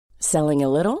Selling a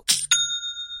little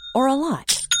or a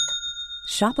lot?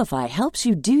 Shopify helps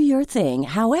you do your thing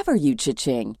however you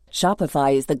cha-ching.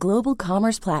 Shopify is the global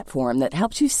commerce platform that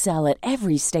helps you sell at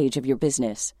every stage of your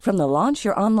business. From the launch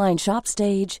your online shop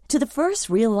stage to the first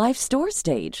real-life store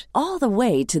stage, all the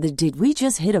way to the did we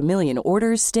just hit a million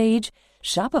orders stage.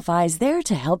 Shopify is there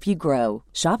to help you grow.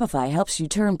 Shopify helps you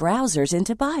turn browsers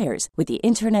into buyers with the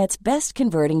internet's best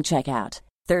converting checkout.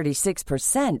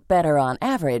 36% better on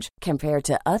average compared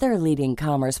to other leading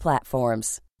commerce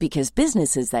platforms. Because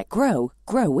businesses that grow,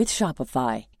 grow with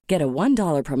Shopify. Get a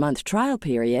 $1 per month trial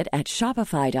period at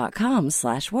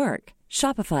shopify.com/work.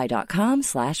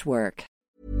 Shopify.com/work.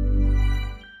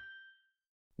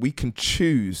 We can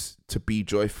choose to be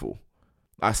joyful.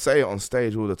 I say it on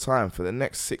stage all the time. For the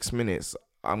next 6 minutes,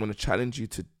 I'm going to challenge you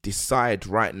to decide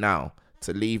right now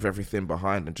to leave everything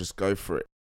behind and just go for it.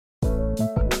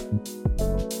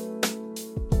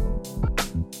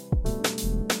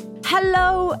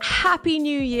 Hello, Happy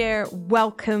New Year.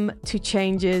 Welcome to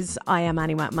Changes. I am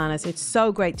Annie McManus. It's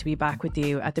so great to be back with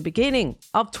you at the beginning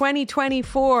of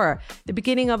 2024. The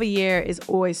beginning of a year is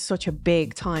always such a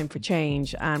big time for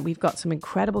change, and we've got some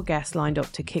incredible guests lined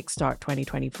up to kickstart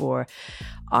 2024.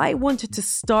 I wanted to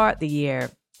start the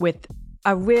year with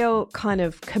a real kind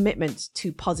of commitment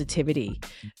to positivity.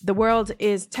 The world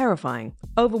is terrifying,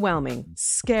 overwhelming,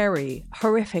 scary,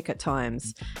 horrific at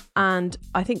times. And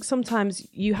I think sometimes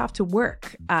you have to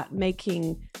work at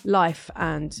making life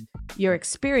and your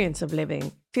experience of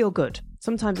living feel good.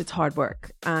 Sometimes it's hard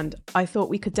work. And I thought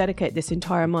we could dedicate this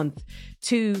entire month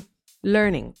to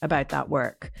learning about that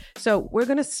work. So we're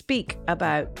going to speak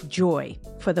about joy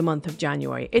for the month of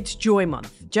January. It's Joy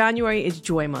Month. January is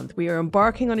Joy Month. We are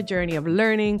embarking on a journey of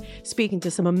learning, speaking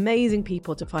to some amazing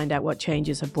people to find out what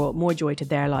changes have brought more joy to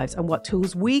their lives and what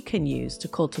tools we can use to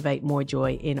cultivate more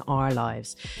joy in our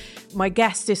lives. My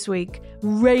guest this week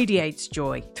radiates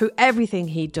joy through everything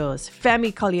he does.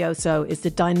 Femi Koleoso is the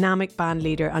dynamic band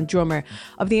leader and drummer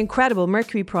of the incredible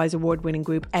Mercury Prize award-winning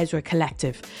group Ezra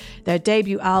Collective. Their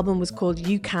debut album was called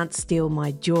You Can't Steal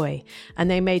My Joy,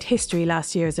 and they made history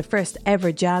last year as the first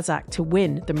ever jazz act to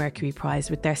win the Mercury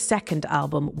Prize with their second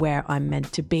album, Where I'm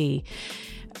Meant to Be.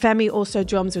 Femi also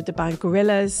drums with the band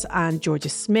Gorillaz and Georgia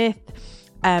Smith.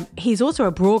 He's also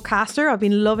a broadcaster. I've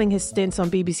been loving his stints on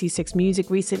BBC Six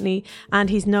Music recently, and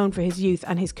he's known for his youth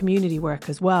and his community work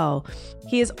as well.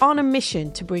 He is on a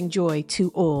mission to bring joy to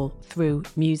all through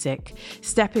music,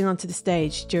 stepping onto the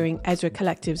stage during Ezra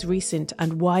Collective's recent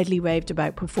and widely raved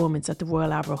about performance at the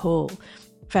Royal Albert Hall.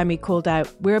 Femi called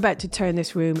out, "We're about to turn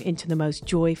this room into the most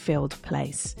joy-filled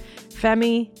place."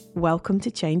 Femi, welcome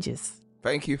to Changes.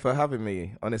 Thank you for having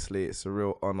me. Honestly, it's a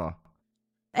real honor.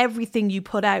 Everything you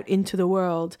put out into the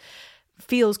world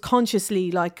feels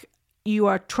consciously like you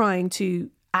are trying to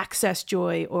access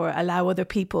joy or allow other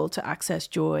people to access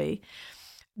joy.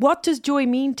 What does joy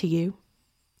mean to you?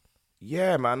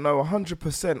 Yeah, man, no,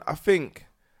 100%. I think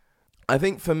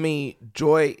for me,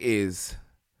 joy it's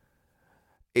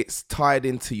tied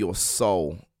into your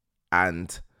soul,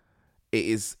 and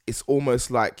it's almost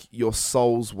like your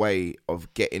soul's way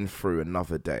of getting through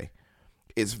another day.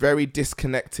 It's very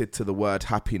disconnected to the word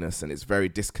happiness, and it's very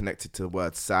disconnected to the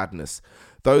word sadness.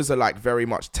 Those are like very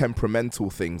much temperamental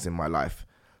things in my life.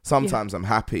 Sometimes I'm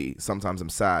happy, sometimes I'm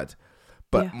sad.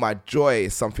 But my joy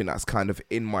is something that's kind of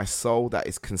in my soul that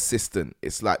is consistent.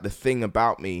 It's like the thing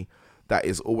about me that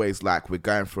is always like, we're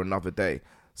going for another day.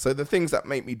 So the things that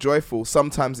make me joyful,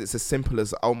 sometimes it's as simple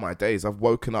as, oh my days, I've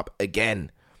woken up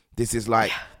again. This is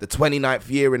like the 29th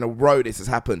year in a row this has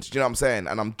happened. Do you know what I'm saying?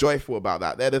 And I'm joyful about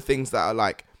that. They're the things that are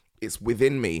like, it's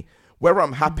within me. Whether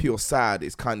I'm happy or sad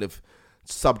is kind of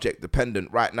subject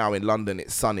dependent. Right now in London,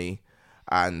 it's sunny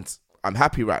and I'm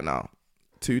happy right now.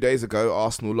 2 days ago,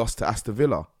 Arsenal lost to Aston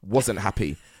Villa. Wasn't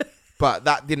happy. But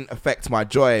that didn't affect my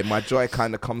joy. My joy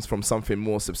kind of comes from something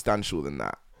more substantial than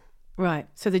that. Right.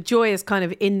 So the joy is kind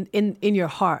of in your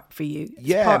heart for you.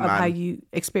 It's part of how you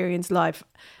experience life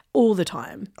all the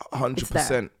time.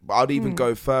 100%. But I'd even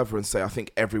go further and say I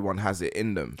think everyone has it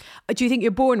in them. Do you think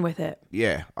you're born with it?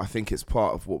 Yeah, I think it's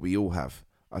part of what we all have.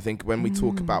 I think when we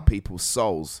talk about people's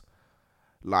souls,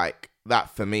 like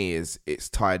that for me it's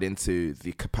tied into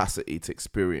the capacity to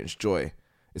experience joy.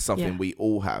 It's something we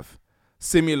all have.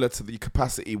 Similar to the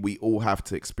capacity we all have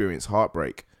to experience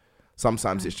heartbreak.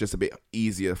 Sometimes it's just a bit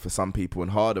easier for some people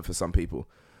and harder for some people.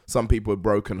 Some people are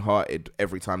brokenhearted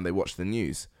every time they watch the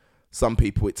news. Some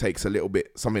people, it takes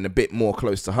something a bit more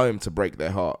close to home to break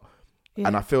their heart. Yeah.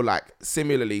 And I feel like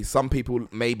similarly, some people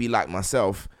maybe like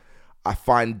myself, I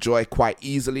find joy quite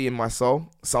easily in my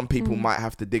soul. Some people might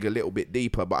have to dig a little bit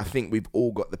deeper, but I think we've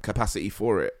all got the capacity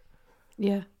for it.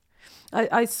 Yeah.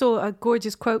 I saw a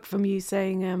gorgeous quote from you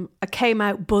saying, I came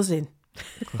out buzzing,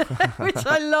 which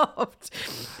I loved.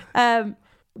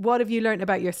 What have you learned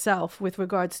about yourself with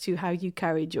regards to how you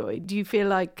carry joy? Do you feel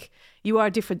like you are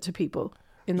different to people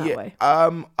in that way?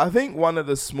 I think one of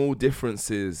the small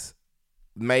differences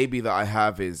maybe that I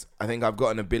have is I think I've got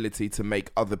an ability to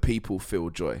make other people feel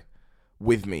joy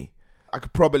with me. I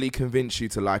could probably convince you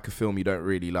to like a film you don't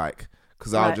really like,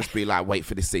 because I'll just be like, wait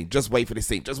for this scene, just wait for this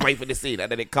scene, just wait for this scene.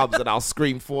 And then it comes and I'll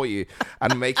scream for you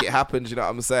and make it happen. Do you know what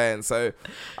I'm saying? So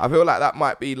I feel like that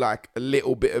might be like a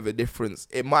little bit of a difference.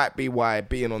 It might be why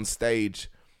being on stage,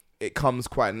 it comes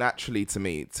quite naturally to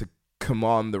me to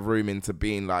command the room into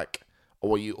being like, I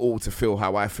want you all to feel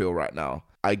how I feel right now.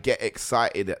 I get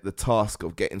excited at the task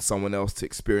of getting someone else to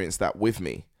experience that with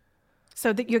me.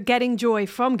 So that you're getting joy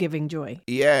from giving joy.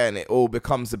 Yeah, and it all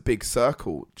becomes a big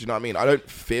circle. Do you know what I mean? I don't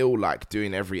feel like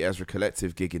doing every Ezra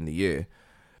Collective gig in the year.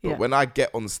 But when I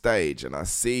get on stage and I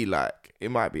see like,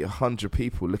 it might be 100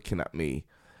 people looking at me,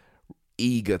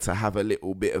 eager to have a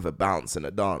little bit of a bounce and a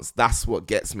dance, that's what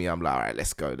gets me. I'm like, all right,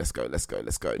 let's go. Do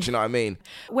you know what I mean?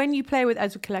 When you play with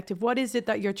Ezra Collective, what is it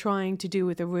that you're trying to do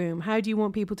with the room? How do you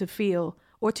want people to feel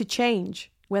or to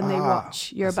change when they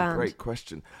watch your band? That's a great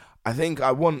question. I think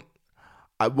I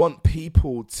want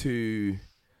people to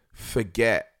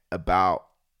forget about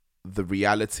the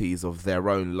realities of their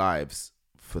own lives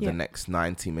for the next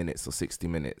 90 minutes or 60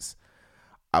 minutes.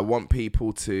 I want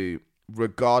people to,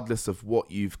 regardless of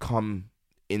what you've come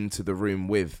into the room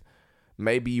with,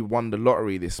 maybe you won the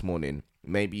lottery this morning,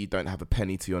 maybe you don't have a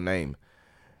penny to your name,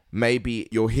 maybe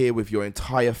you're here with your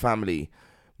entire family,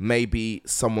 maybe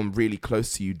someone really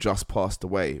close to you just passed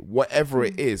away, whatever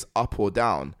it is, up or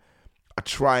down, I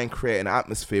try and create an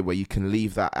atmosphere where you can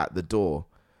leave that at the door,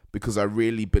 because I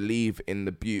really believe in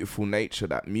the beautiful nature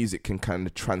that music can kind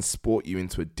of transport you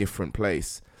into a different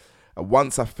place. And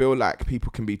once I feel like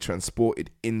people can be transported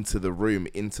into the room,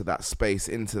 into that space,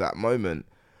 into that moment,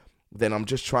 then I'm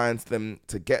just trying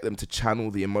to get them to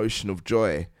channel the emotion of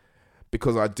joy,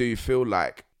 because I do feel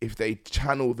like if they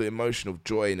channel the emotion of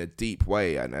joy in a deep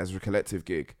way, and as a collective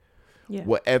gig,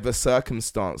 whatever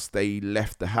circumstance they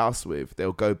left the house with,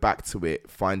 they'll go back to it,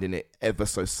 finding it ever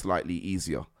so slightly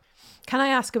easier. Can I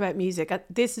ask about music?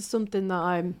 This is something that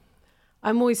I'm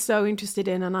always so interested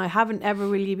in, and I haven't ever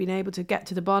really been able to get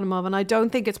to the bottom of, and I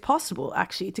don't think it's possible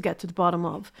actually to get to the bottom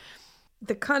of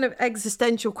the kind of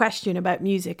existential question about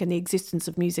music and the existence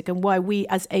of music and why we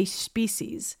as a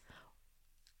species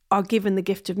are given the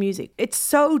gift of music. It's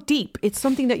so deep. It's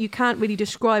something that you can't really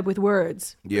describe with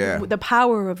words. Yeah. The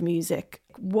power of music.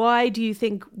 Why do you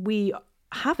think we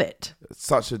have it? It's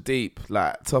such a deep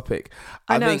topic.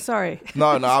 I know, sorry.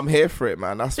 No, I'm here for it,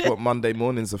 man. That's what Monday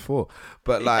mornings are for.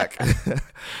 But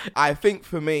I think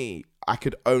for me, I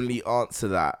could only answer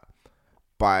that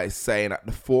by saying at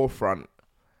the forefront,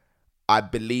 I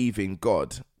believe in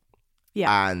God.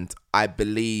 Yeah. And I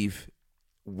believe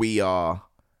we are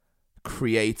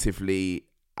creatively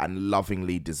and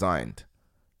lovingly designed.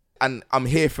 And I'm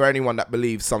here for anyone that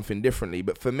believes something differently.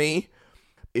 But for me,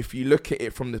 if you look at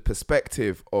it from the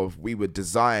perspective of we were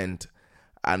designed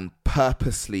and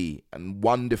purposely and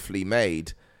wonderfully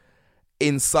made,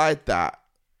 inside that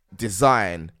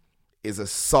design is a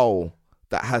soul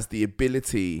that has the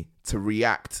ability to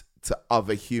react to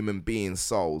other human beings'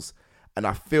 souls. And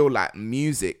I feel like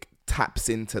music taps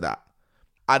into that.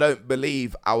 I don't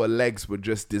believe our legs were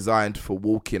just designed for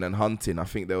walking and hunting. I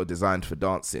think they were designed for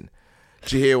dancing.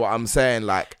 Do you hear what I'm saying?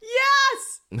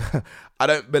 Yes! I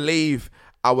don't believe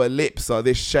our lips are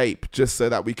this shape just so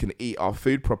that we can eat our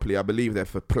food properly. I believe they're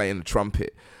for playing the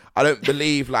trumpet. I don't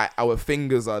believe our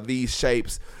fingers are these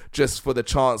shapes just for the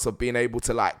chance of being able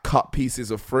to cut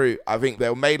pieces of fruit. I think they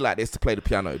were made like this to play the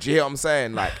piano. Do you hear what I'm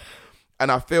saying?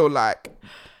 And I feel like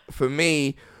for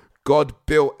me, God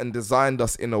built and designed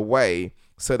us in a way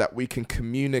so that we can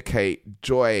communicate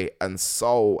joy and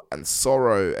soul and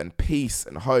sorrow and peace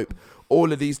and hope,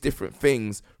 all of these different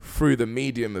things through the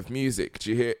medium of music.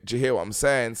 Do you hear what I'm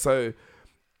saying? So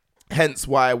hence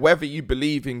why, whether you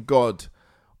believe in God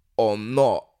or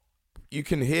not, you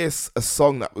can hear a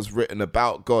song that was written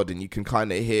about God and you can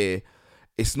kind of hear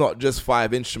it's not just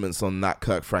 5 instruments on that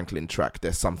Kirk Franklin track.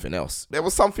 There's something else. There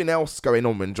was something else going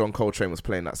on when John Coltrane was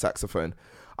playing that saxophone.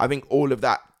 I think all of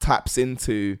that taps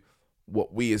into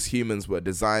what we as humans were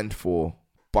designed for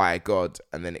by God,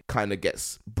 and then it kind of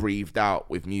gets breathed out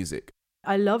with music.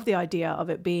 I love the idea of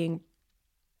it being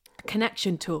a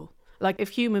connection tool, Like if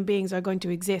human beings are going to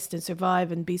exist and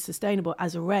survive and be sustainable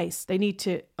as a race, they need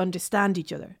to understand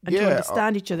each other. And to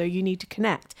understand each other, you need to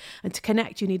connect. And to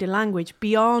connect, you need a language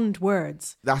beyond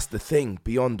words. That's the thing,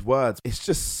 beyond words. It's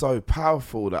just so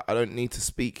powerful that I don't need to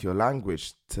speak your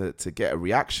language to get a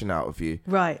reaction out of you.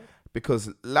 Right.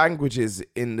 Because languages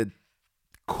in the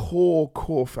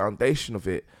core foundation of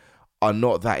it are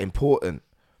not that important.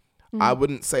 I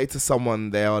wouldn't say to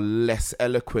someone they are less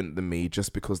eloquent than me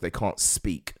just because they can't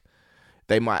speak.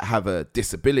 They might have a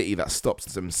disability that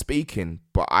stops them speaking,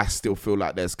 but I still feel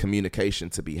like there's communication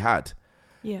to be had.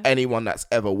 Yeah. Anyone that's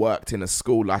ever worked in a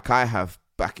school like I have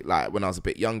back, like when I was a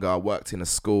bit younger, I worked in a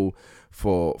school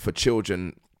for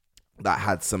children that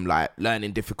had some like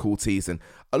learning difficulties, and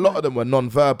a lot of them were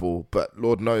non-verbal, but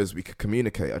Lord knows we could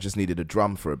communicate. I just needed a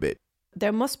drum for a bit.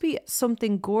 There must be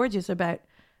something gorgeous about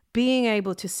being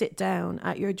able to sit down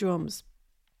at your drums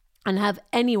and have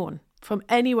anyone from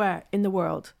anywhere in the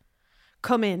world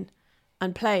come in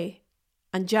and play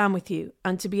and jam with you,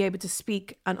 and to be able to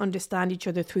speak and understand each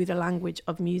other through the language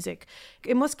of music.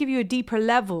 It must give you a deeper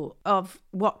level of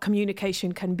what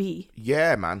communication can be.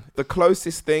 Yeah, man. The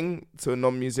closest thing to a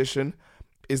non-musician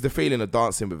is the feeling of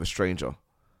dancing with a stranger.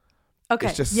 Okay.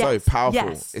 It's just so powerful.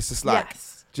 Yes. It's just like,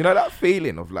 do you know that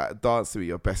feeling of like dancing with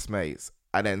your best mates?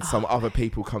 And then some other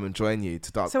people come and join you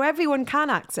to dance. So everyone can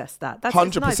access that. That's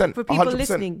 100%. Nice. For people 100%.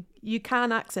 listening, you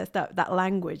can access that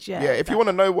language. Yeah. Yeah. If you want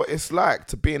to know what it's like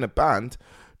to be in a band,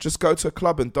 just go to a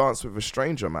club and dance with a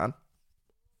stranger, man.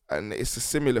 And it's a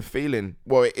similar feeling.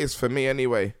 Well, it is for me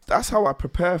anyway. That's how I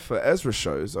prepare for Ezra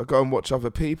shows. I go and watch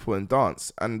other people and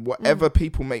dance. And whatever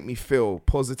people make me feel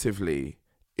positively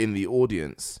in the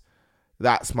audience,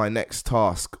 that's my next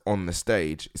task on the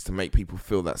stage, is to make people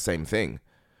feel that same thing.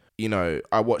 You know,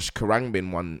 I watched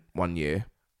Karangbin one year.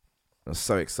 I was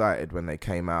so excited when they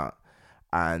came out,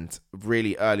 and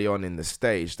really early on in the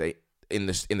stage, in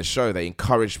the show, they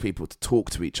encouraged people to talk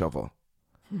to each other.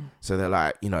 So they're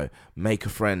like, you know, make a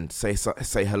friend, say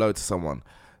hello to someone,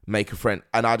 make a friend.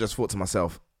 And I just thought to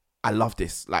myself, I love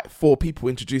this. Like 4 people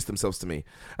introduced themselves to me,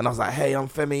 and I was like, hey, I'm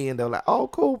Femi, and they were like, oh,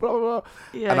 cool, blah, blah, blah.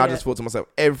 Yeah, and I just thought to myself,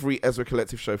 every Ezra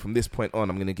Collective show from this point on,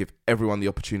 I'm going to give everyone the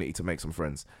opportunity to make some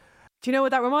friends. Do you know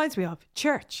what that reminds me of?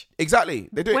 Church. Exactly.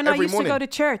 They do it every morning. When I used to go to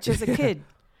church as a kid,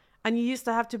 and you used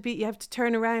to have to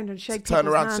turn around and shake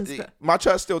people's hands. My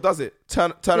church still does it.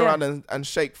 Turn around and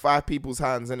shake 5 people's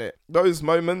hands in it. Those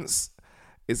moments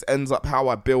ends up how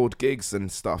I build gigs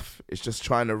and stuff. It's just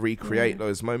trying to recreate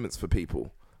those moments for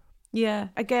people. Yeah.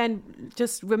 Again,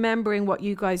 just remembering what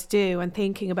you guys do and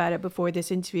thinking about it before this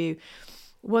interview,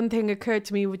 one thing occurred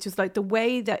to me, which is like the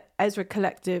way that Ezra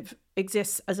Collective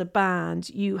exists as a band.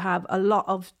 You have a lot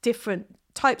of different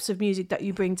types of music that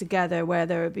you bring together,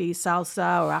 whether it be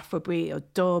salsa or Afrobeat or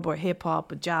dub or hip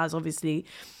hop or jazz, obviously.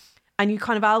 And you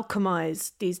kind of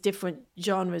alchemize these different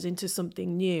genres into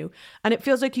something new. And it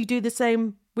feels like you do the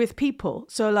same with people.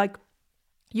 So like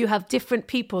you have different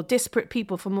people, disparate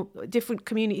people from different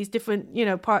communities, different, you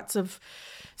know, parts of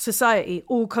society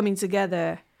all coming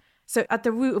together. So at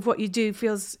the root of what you do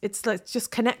it's like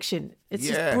just connection. It's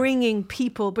just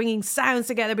bringing sounds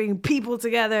together, bringing people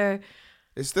together.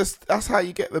 That's how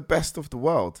you get the best of the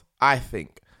world, I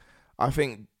think. I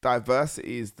think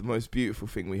diversity is the most beautiful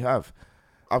thing we have.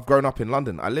 I've grown up in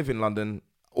London. I live in London.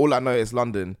 All I know is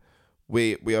London.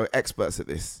 We are experts at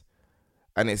this.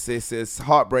 And it's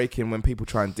heartbreaking when people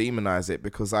try and demonize it,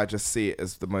 because I just see it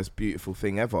as the most beautiful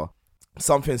thing ever.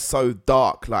 Something so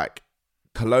dark like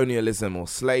colonialism or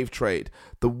slave trade,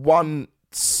 the one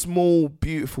small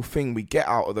beautiful thing we get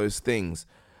out of those things,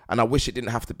 and I wish it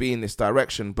didn't have to be in this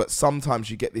direction, but sometimes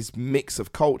you get this mix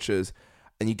of cultures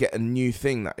and you get a new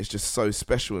thing that is just so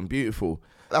special and beautiful.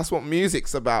 That's what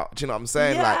music's about. Do you know what I'm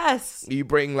saying? Yes. Like you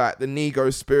bring like the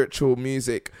Negro spiritual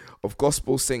music of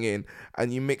gospel singing,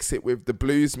 and you mix it with the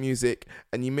blues music,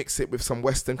 and you mix it with some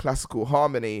Western classical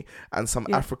harmony and some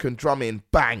African drumming,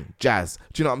 bang, jazz.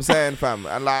 Do you know what I'm saying, fam?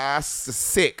 And like, that's just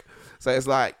sick. So it's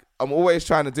like, I'm always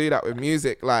trying to do that with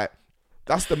music. Like,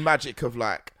 that's the magic of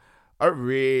like, I don't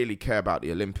really care about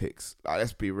the Olympics. Like,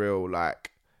 let's be real.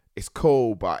 Like, it's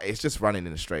cool, but it's just running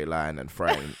in a straight line and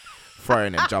throwing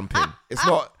and jumping. It's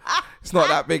not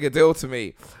that big a deal to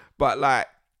me. But like,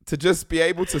 to just be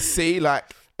able to see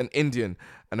like an Indian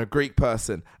and a Greek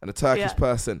person and a Turkish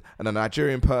person and a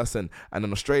Nigerian person and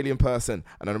an Australian person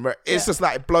and an American, it's just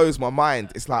like, it blows my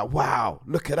mind. It's like, wow,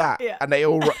 look at that. Yeah. And they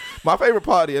all, my favorite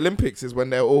part of the Olympics is when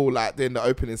they're all like doing the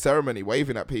opening ceremony,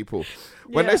 waving at people.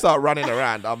 When they start running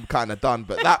around, I'm kind of done.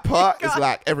 But that part is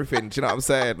like everything. Do you know what I'm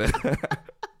saying?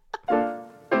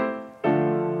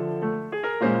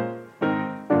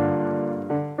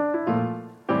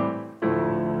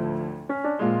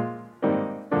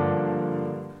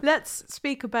 Let's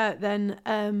speak about then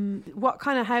what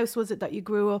kind of house was it that you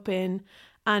grew up in,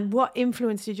 and what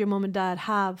influence did your mum and dad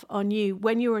have on you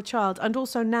when you were a child and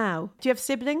also now? Do you have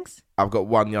siblings? I've got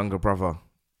one younger brother.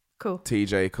 Cool.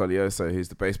 TJ Koleoso, who's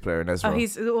the bass player in Ezra. Oh,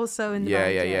 he's also in the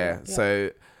band. Yeah.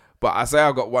 So, but I say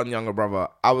I've got one younger brother.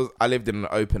 I lived in an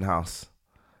open house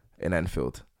in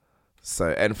Enfield. So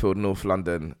Enfield, North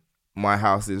London. My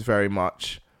house is very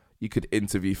much, you could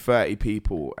interview 30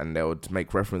 people and they would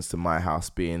make reference to my house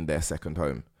being their second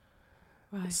home.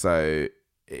 Right. So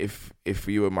if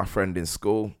you were my friend in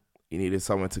school, you needed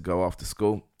somewhere to go after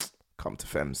school, come to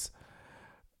Fem's.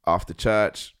 After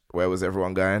church, where was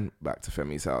everyone going? Back to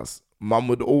Femi's house. Mum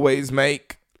would always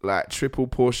make like triple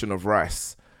portion of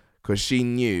rice because she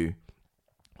knew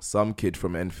some kid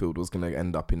from Enfield was going to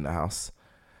end up in the house.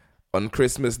 On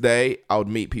Christmas Day, I would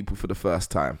meet people for the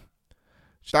first time.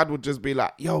 Dad would just be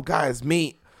like, yo, guys,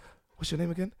 meet. What's your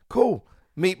name again? Cool.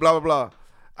 Meet blah, blah, blah.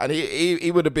 And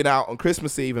he would have been out on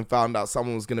Christmas Eve and found out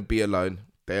someone was going to be alone.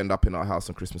 They end up in our house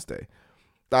on Christmas Day.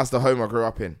 That's the home I grew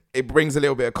up in. It brings a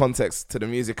little bit of context to the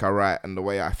music I write and the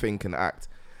way I think and act.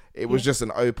 It was just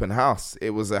an open house. It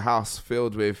was a house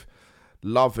filled with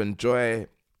love and joy.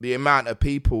 The amount of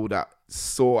people that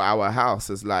saw our house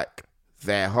as like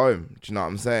their home. Do you know what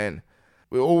I'm saying?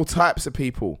 We're all types of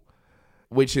people,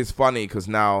 which is funny because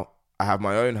now I have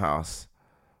my own house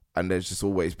and there's just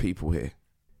always people here.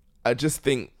 I just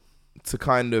think, to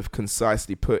kind of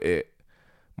concisely put it,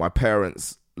 my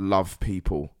parents love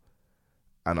people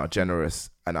and are generous,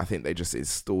 and I think they just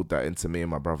installed that into me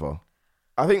and my brother.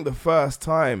 I think the first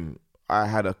time I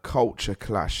had a culture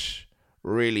clash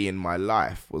really in my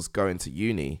life was going to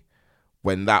uni,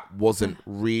 when that wasn't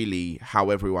really how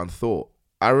everyone thought.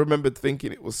 I remembered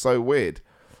thinking it was so weird.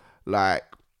 Like,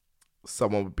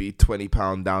 someone would be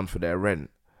 £20 down for their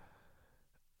rent,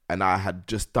 and I had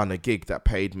just done a gig that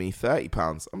paid me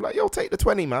 £30. I'm like, yo, take the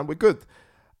 20, man, we're good.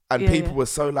 And people were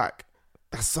so like,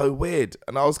 that's so weird.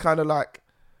 And I was kind of like,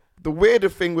 the weirder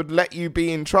thing would let you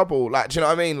be in trouble. Like, do you know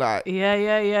what I mean? Like,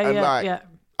 Yeah.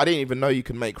 I didn't even know you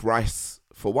can make rice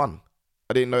for one.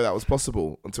 I didn't know that was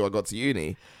possible until I got to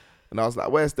uni. And I was like,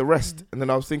 where's the rest? And then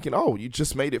I was thinking, oh, you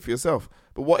just made it for yourself.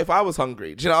 But what if I was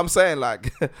hungry? Do you know what I'm saying?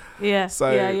 Like, yeah.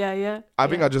 I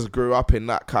think I just grew up in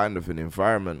that kind of an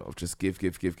environment of just give.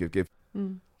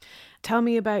 Tell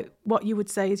me about what you would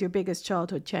say is your biggest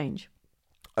childhood change.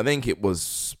 I think it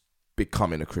was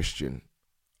becoming a Christian.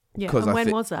 Yeah, and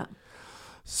when was that?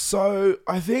 So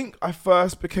I think I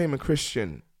first became a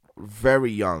Christian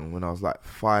very young, when I was like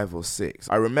 5 or 6.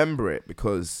 I remember it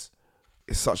because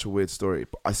it's such a weird story,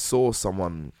 but I saw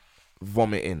someone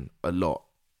vomiting a lot,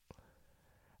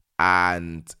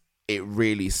 and it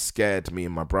really scared me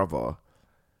and my brother,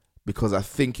 because I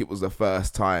think it was the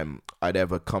first time I'd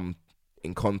ever come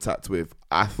in contact with,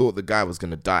 I thought the guy was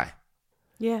going to die.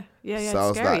 Yeah. So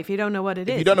It's scary, like, if you don't know what it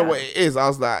is. If you don't know what it is, I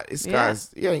was like, this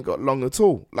guy's, he ain't got long at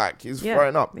all. Like, he's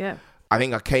throwing up. Yeah. I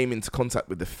think I came into contact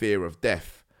with the fear of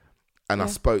death, and I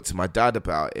spoke to my dad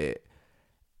about it,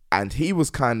 and he was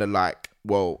kind of like,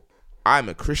 well, I'm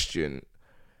a Christian,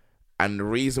 and the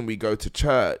reason we go to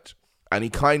church, and he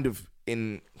kind of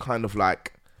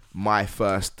like my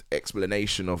first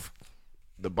explanation of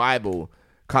the Bible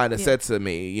kind of said to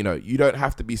me, you know, you don't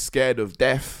have to be scared of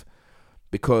death,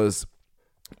 because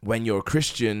when you're a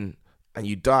Christian and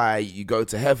you die, you go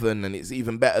to heaven, and it's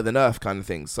even better than earth, kind of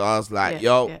thing. So I was like,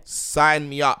 sign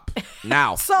me up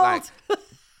now. Sold. Like,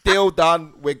 deal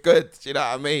done. We're good. Do you know what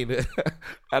I mean?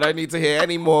 I don't need to hear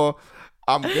any more.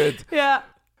 I'm good. Yeah.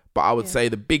 But I would say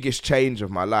the biggest change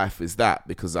of my life is that,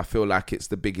 because I feel like it's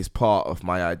the biggest part of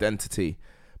my identity.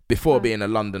 Before being a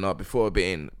Londoner, before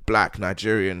being black,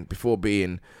 Nigerian, before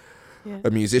being a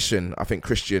musician, I think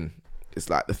Christian is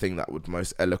like the thing that would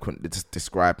most eloquently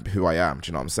describe who I am. Do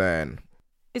you know what I'm saying?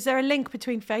 Is there a link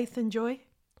between faith and joy?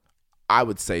 I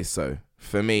would say so.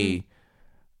 For me,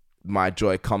 my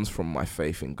joy comes from my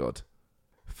faith in God.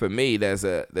 For me, there's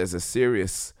a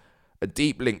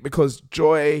deep link, because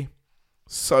joy,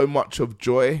 so much of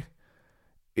joy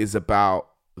is about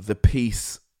the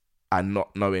peace and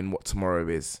not knowing what tomorrow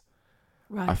is.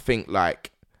 Right. I think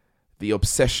like the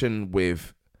obsession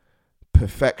with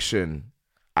perfection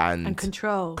and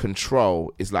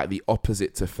control is like the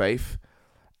opposite to faith.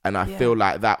 And I feel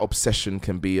like that obsession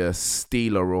can be a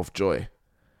stealer of joy.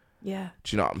 Yeah.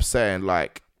 Do you know what I'm saying?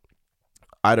 Like,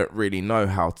 I don't really know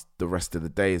how the rest of the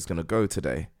day is going to go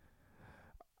today.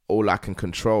 All I can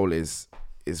control is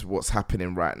what's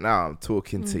happening right now. I'm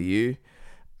talking to you,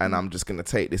 and I'm just going to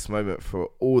take this moment for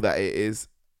all that it is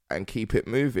and keep it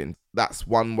moving. That's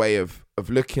one way of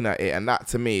looking at it. And that,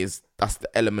 to me, that's the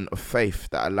element of faith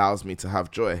that allows me to have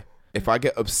joy. If I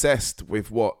get obsessed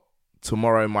with what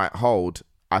tomorrow might hold,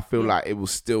 I feel like it will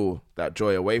steal that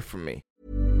joy away from me.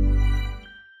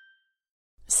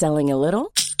 Selling a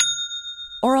little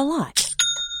or a lot?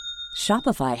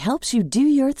 Shopify helps you do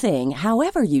your thing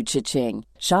however you cha-ching.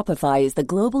 Shopify is the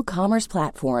global commerce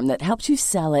platform that helps you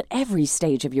sell at every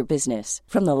stage of your business.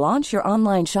 From the launch your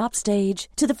online shop stage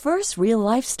to the first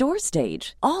real-life store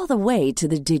stage, all the way to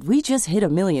the did we just hit a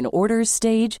million orders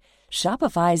stage.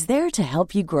 Shopify is there to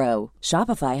help you grow.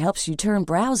 Shopify helps you turn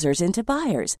browsers into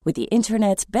buyers with the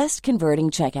internet's best converting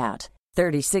checkout.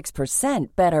 36%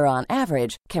 better on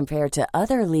average compared to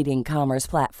other leading commerce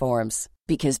platforms.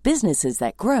 Because businesses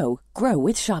that grow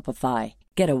with Shopify.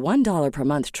 Get a $1 per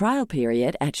month trial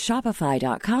period at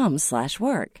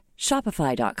shopify.com/work.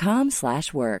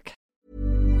 Shopify.com/work.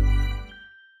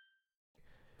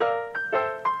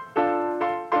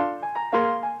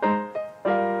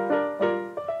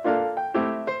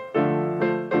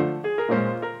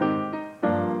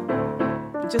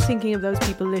 Just thinking of those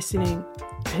people listening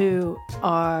who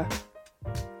are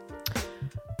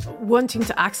wanting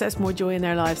to access more joy in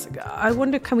their lives. I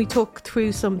wonder, can we talk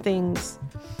through some things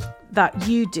that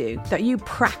you do, that you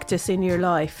practice in your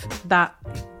life that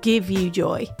give you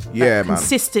joy? Yeah, that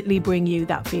consistently bring you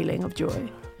that feeling of joy?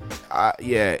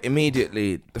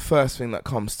 Immediately, the first thing that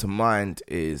comes to mind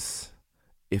is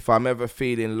if I'm ever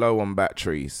feeling low on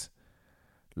batteries,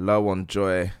 low on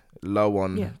joy, low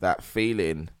on that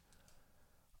feeling,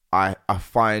 I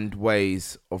find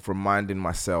ways of reminding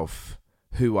myself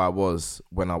who I was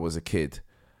when I was a kid.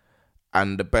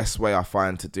 And the best way I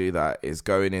find to do that is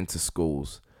going into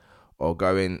schools or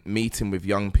meeting with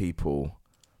young people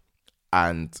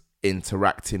and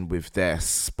interacting with their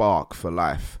spark for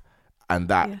life. And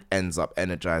that ends up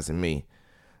energizing me.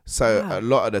 So a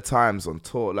lot of the times on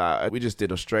tour, like we just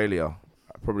did Australia.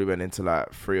 I probably went into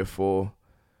like 3 or 4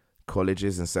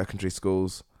 colleges and secondary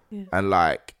schools. Yeah. And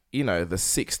like, you know, the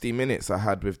 60 minutes I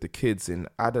had with the kids in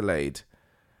Adelaide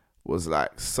was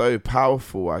like so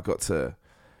powerful. I got to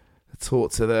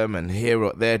talk to them and hear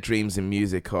what their dreams in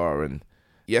music are. And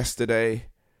yesterday,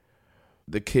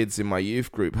 the kids in my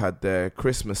youth group had their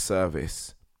Christmas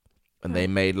service and they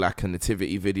made like a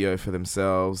nativity video for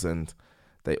themselves and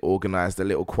they organized a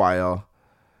little choir.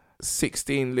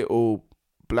 16 little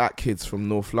black kids from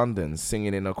North London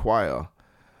singing in a choir.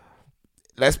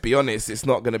 Let's be honest, it's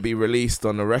not going to be released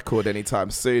on a record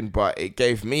anytime soon, but it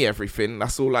gave me everything.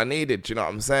 That's all I needed. Do you know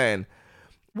what I'm saying?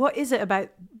 What is it about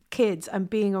kids and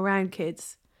being around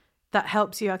kids that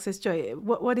helps you access joy?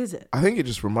 What is it? I think it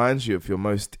just reminds you of your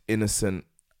most innocent,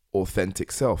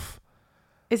 authentic self.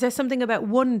 Is there something about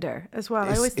wonder as well?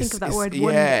 I always think of that word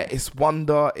wonder. Yeah, it's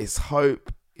wonder, it's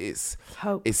hope, it's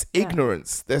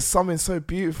ignorance. There's something so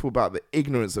beautiful about the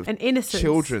ignorance of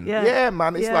children. Yeah,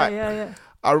 man, it's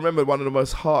I remember one of the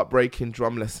most heartbreaking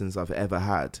drum lessons I've ever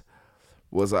had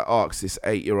was I asked this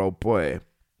 8-year-old boy,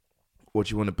 what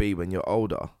do you want to be when you're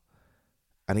older?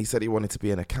 And he said he wanted to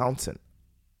be an accountant.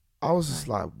 I was just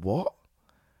like, what?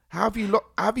 Where's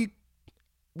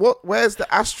the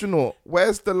astronaut?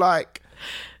 Where's the like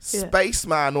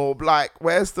spaceman or like,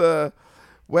 where's the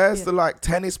like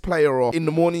tennis player, or in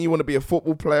the morning you want to be a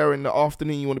football player, in the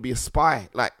afternoon you want to be a spy?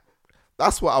 Like,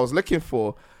 that's what I was looking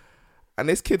for. And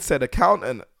this kid said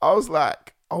accountant. I was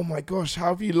like, oh my gosh, how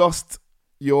have you lost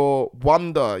your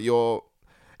wonder, your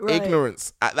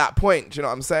ignorance at that point? Do you know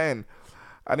what I'm saying?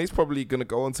 And he's probably going to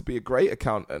go on to be a great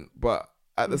accountant. But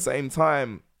at the same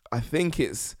time, I think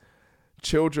it's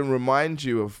children remind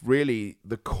you of really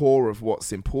the core of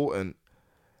what's important.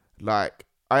 Like,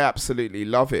 I absolutely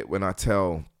love it when I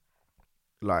tell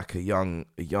like a young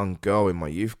girl in my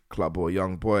youth club or a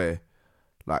young boy,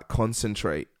 like,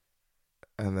 concentrate.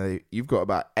 And you've got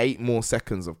about 8 more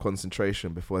seconds of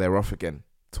concentration before they're off again,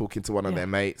 talking to one of their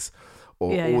mates,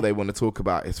 or all they want to talk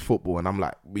about is football. And I'm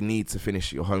like, we need to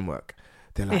finish your homework.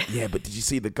 They're like, yeah, but did you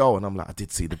see the goal? And I'm like, I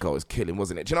did see the goal. It was killing,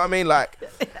 wasn't it? Do you know what I mean? Like,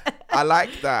 I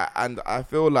like that. And I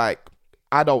feel like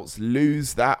adults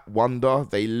lose that wonder.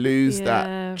 They lose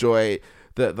that joy.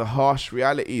 The harsh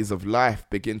realities of life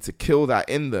begin to kill that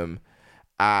in them.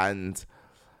 And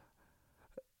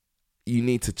you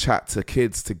need to chat to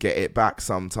kids to get it back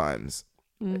sometimes.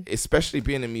 Especially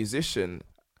being a musician,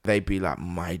 they'd be like,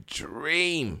 my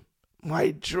dream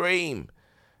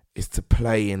is to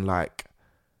play in like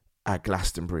at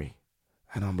Glastonbury.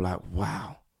 And I'm like,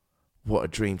 wow, what a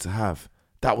dream to have.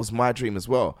 That was my dream as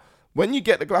well. When you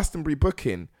get the Glastonbury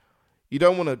booking, you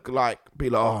don't want to like be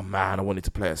like, oh man, I wanted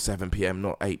to play at 7 p.m,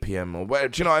 not 8 p.m. or whatever.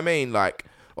 Do you know what I mean? Like,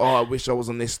 oh, I wish I was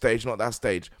on this stage, not that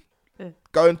stage.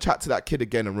 Go and chat to that kid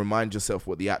again and remind yourself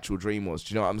what the actual dream was.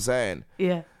 Do you know what I'm saying?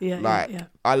 Yeah.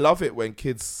 I love it when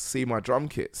kids see my drum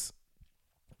kits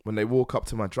when they walk up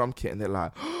to my drum kit and they're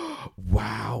like, oh,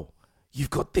 wow, you've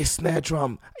got this snare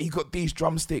drum, you got these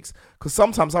drumsticks. Because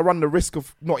sometimes I run the risk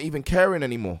of not even caring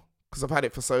anymore because I've had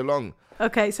it for so long.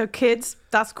 Okay, so kids,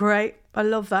 that's great. I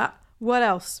love that. What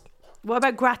else? What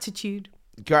about gratitude?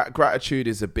 Gratitude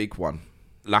is a big one.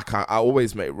 Like I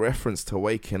always make reference to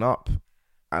waking up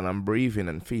and I'm breathing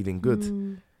and feeling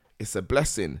good. It's a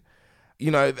blessing. You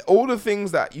know, all the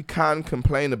things that you can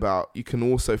complain about, you can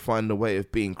also find a way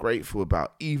of being grateful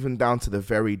about, even down to the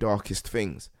very darkest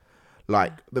things.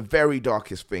 Like the very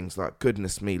darkest things, like,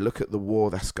 goodness me, look at the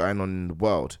war that's going on in the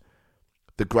world.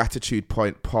 The gratitude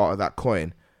part of that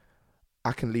coin,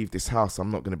 I can leave this house,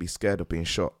 I'm not going to be scared of being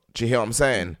shot. Do you hear what I'm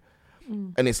saying?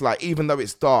 And it's like, even though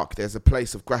it's dark, there's a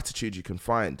place of gratitude you can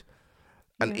find.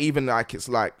 And even like, it's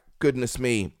like, goodness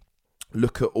me,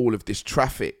 look at all of this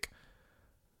traffic.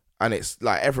 And it's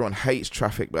like, everyone hates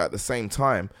traffic, but at the same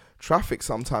time, traffic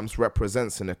sometimes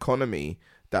represents an economy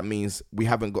that means we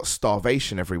haven't got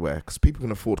starvation everywhere because people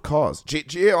can afford cars. Do you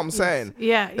hear what I'm saying?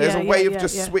 Yeah. There's a way of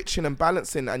just switching and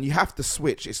balancing, and you have to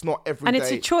switch. It's not every day. And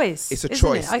it's a choice. It's a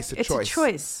choice. It's a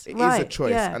choice. It is a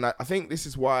choice. Yeah. And I think this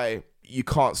is why You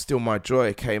Can't Steal My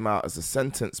Joy came out as a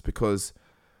sentence, because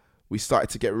we started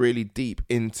to get really deep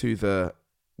into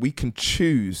we can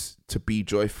choose to be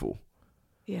joyful.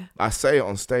 Yeah. I say it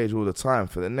on stage all the time.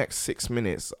 For the next 6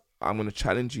 minutes, I'm going to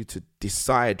challenge you to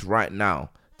decide right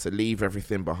now to leave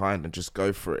everything behind and just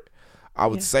go for it. I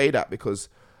would say that because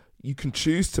you can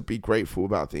choose to be grateful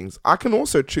about things. I can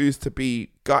also choose to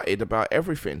be gutted about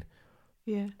everything.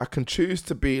 Yeah. I can choose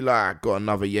to be like, got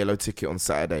another yellow ticket on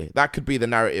Saturday. That could be the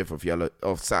narrative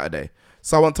of Saturday.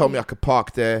 Someone told me I could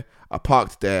park there. I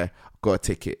parked there, got a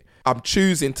ticket. I'm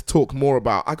choosing to talk more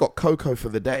about, I got Coco for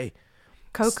the day.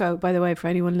 Coco, by the way, for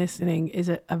anyone listening, is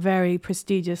a very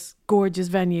prestigious, gorgeous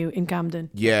venue in Camden.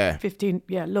 Yeah.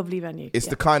 Lovely venue. It's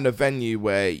the kind of venue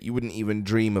where you wouldn't even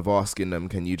dream of asking them,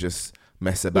 can you just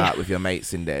mess about with your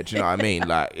mates in there? Do you know what I mean?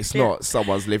 Like, it's not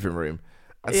someone's living room.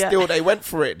 And still they went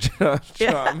for it. Do you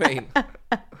know what I mean?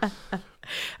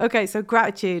 Okay, so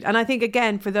gratitude. And I think,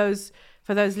 again, for those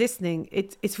listening,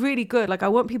 it's really good. Like, I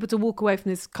want people to walk away from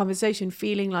this conversation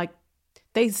feeling like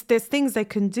there's things they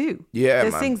can do. Yeah,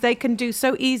 there's things they can do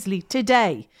so easily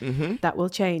today that will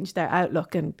change their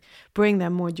outlook and bring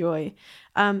them more joy.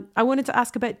 I wanted to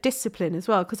ask about discipline as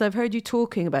well, because I've heard you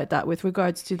talking about that with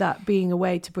regards to that being a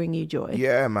way to bring you joy.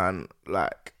 Yeah, man.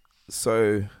 Like,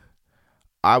 so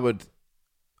I would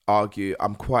argue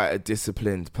I'm quite a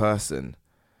disciplined person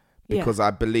because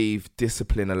I believe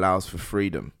discipline allows for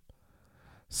freedom.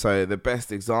 So the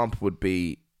best example would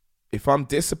be, if I'm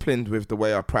disciplined with the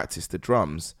way I practice the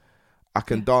drums, I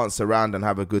can dance around and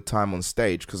have a good time on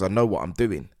stage because I know what I'm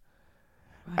doing.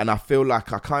 Right. And I feel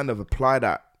like I kind of apply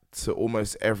that to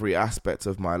almost every aspect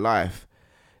of my life.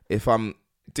 If I'm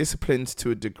disciplined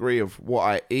to a degree of what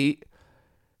I eat,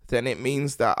 then it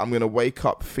means that I'm going to wake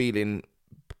up feeling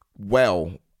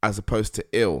well as opposed to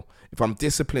ill. If I'm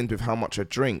disciplined with how much I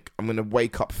drink, I'm going to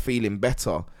wake up feeling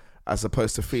better as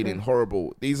opposed to feeling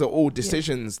horrible. These are all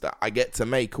decisions that I get to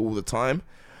make all the time.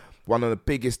 One of the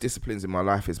biggest disciplines in my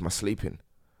life is my sleeping.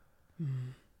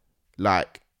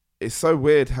 Like, it's so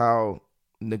weird how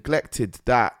neglected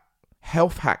that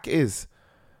health hack is.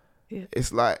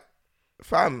 It's like,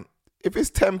 fam, if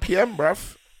it's 10 p.m,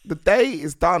 bruv, the day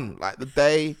is done. Like, the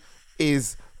day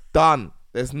is done.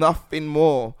 There's nothing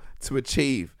more to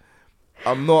achieve.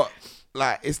 I'm not,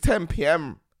 like, it's 10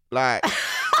 p.m, like,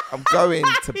 I'm going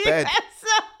to bed.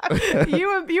 Yes.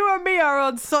 You and me are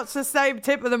on such the same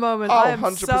tip at the moment. Oh, I am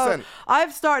 100%.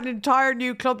 I've started an entire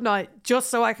new club night just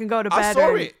so I can go to bed. I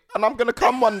saw it, and I'm going to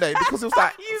come one day because it was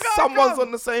like, someone's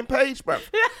on the same page, bruv.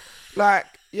 Like,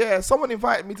 someone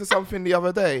invited me to something the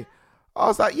other day. I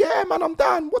was like, yeah, man, I'm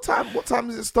down. What time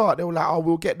does it start? They were like, oh,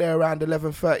 we'll get there around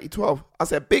 11:30, 12. I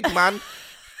said, big man,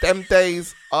 them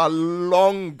days are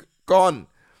long gone.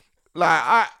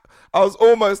 Like, I was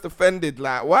almost offended.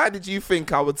 Like, why did you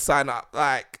think I would sign up?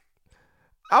 Like,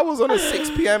 I was on a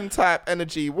 6 p.m. type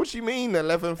energy. What do you mean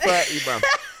 11:30, man?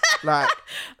 Like,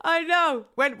 I know.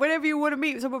 Whenever you want to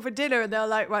meet someone for dinner and they're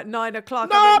like, right, 9 o'clock.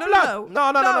 No,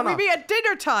 No. We meet at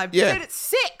dinner time. Yeah. We meet at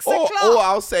 6 or o'clock. Or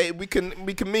I'll say we can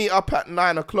meet up at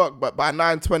 9 o'clock, but by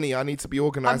 9:20 I need to be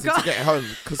organised to get home.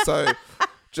 So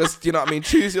just, you know what I mean?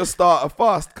 Choose your starter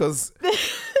fast, because...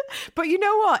 But you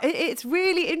know what? It's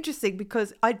really interesting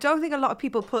because I don't think a lot of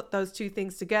people put those two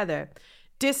things together.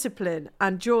 Discipline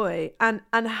and joy, and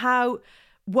how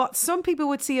what some people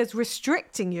would see as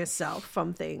restricting yourself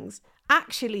from things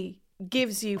actually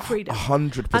gives you freedom.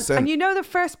 100%. And you know the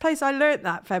first place I learned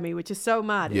that, Femi, which is so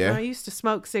mad, is when I used to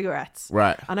smoke cigarettes.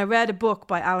 Right. And I read a book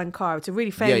by Alan Carr. It's a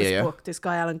really famous book, this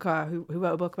guy Alan Carr, who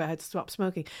wrote a book about how to stop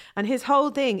smoking. And his whole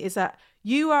thing is that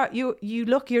you're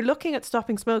looking at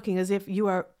stopping smoking as if you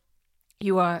are,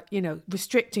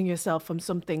 restricting yourself from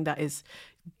something that is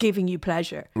giving you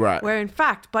pleasure. Right. Where in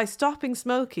fact, by stopping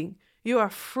smoking, you are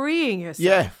freeing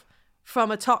yourself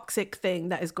from a toxic thing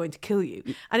that is going to kill you.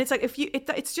 And it's like,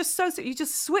 it's just so, you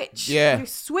just switch. Yeah. You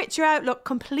switch your outlook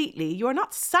completely. You are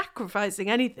not sacrificing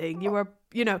anything. You are,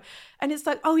 and it's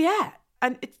like, oh yeah.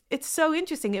 And it's so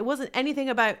interesting. It wasn't anything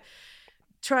about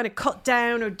trying to cut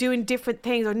down or doing different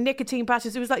things or nicotine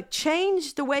patches. It was like,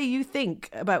 change the way you think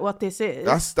about what this is.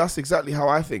 That's exactly how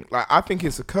I think. Like, I think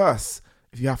it's a curse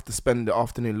if you have to spend the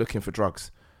afternoon looking for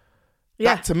drugs.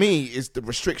 Yeah. That to me is the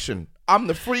restriction. I'm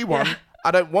the free one. Yeah. I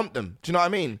don't want them. Do you know what I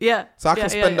mean? Yeah. So I can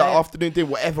spend the afternoon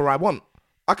doing whatever I want.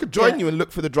 I could join you and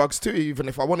look for the drugs too, even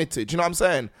if I wanted to. Do you know what I'm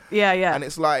saying? Yeah, yeah. And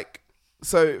it's like,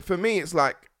 so for me, it's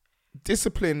like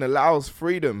discipline allows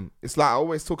freedom. It's like I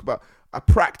always talk about, I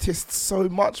practiced so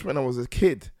much when I was a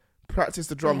kid. Practiced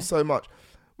the drums so much.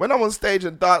 When I'm on stage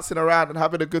and dancing around and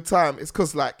having a good time, it's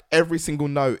because like every single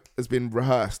note has been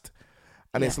rehearsed.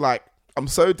 And it's like, I'm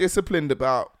so disciplined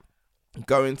about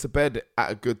going to bed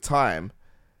at a good time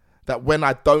that when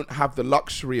I don't have the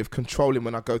luxury of controlling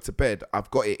when I go to bed,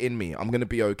 I've got it in me. I'm going to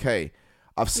be okay.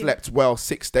 I've slept well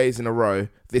 6 days in a row.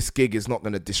 This gig is not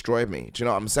going to destroy me. Do you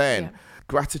know what I'm saying? Yeah.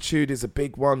 Gratitude is a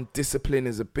big one. Discipline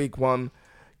is a big one.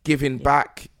 Giving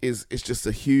back is just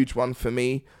a huge one for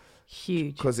me.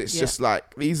 Huge. Because it's just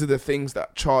like, these are the things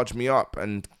that charge me up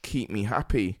and keep me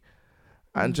happy.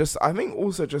 And just, I think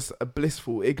also just a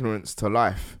blissful ignorance to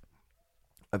life,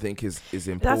 I think is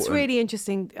important. That's really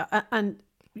interesting. And,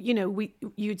 you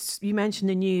mentioned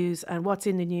the news and what's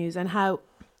in the news and how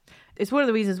it's one of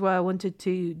the reasons why I wanted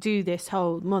to do this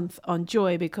whole month on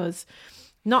joy, because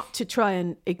not to try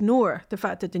and ignore the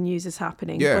fact that the news is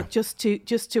happening, but just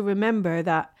to remember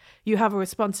that you have a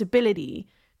responsibility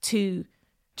to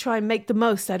try and make the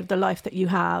most out of the life that you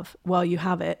have while you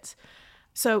have it.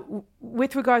 So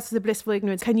with regards to the blissful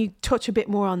ignorance, can you touch a bit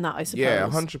more on that, I suppose? Yeah,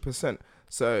 100%.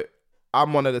 So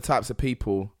I'm one of the types of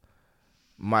people,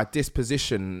 my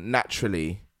disposition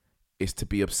naturally is to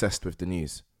be obsessed with the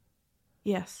news.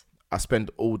 Yes. I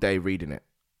spend all day reading it,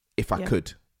 if I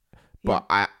could. But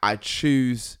I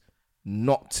choose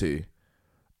not to,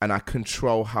 and I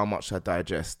control how much I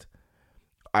digest.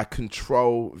 I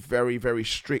control very, very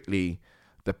strictly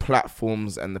the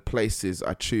platforms and the places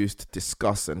I choose to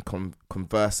discuss and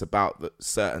converse about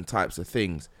certain types of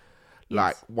things. Yes.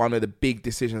 Like, one of the big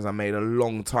decisions I made a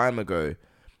long time ago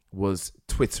was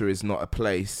Twitter is not a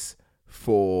place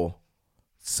for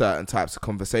certain types of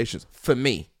conversations. For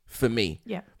me.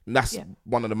 Yeah. And that's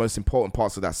one of the most important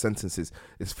parts of that sentence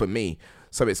is for me.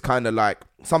 So it's kind of like,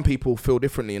 some people feel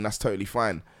differently and that's totally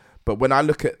fine. But when I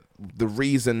look at the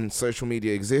reason social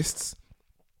media exists,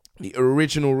 the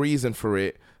original reason for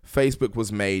it, Facebook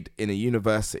was made in a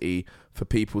university for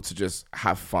people to just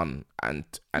have fun and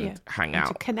hang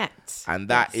out. To connect. And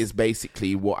that is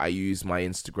basically what I use my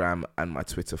Instagram and my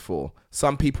Twitter for.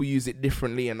 Some people use it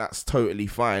differently and that's totally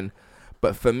fine.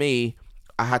 But for me,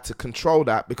 I had to control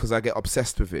that because I get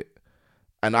obsessed with it.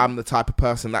 And I'm the type of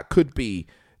person that could be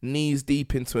knees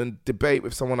deep into a debate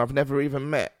with someone I've never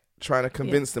even met, trying to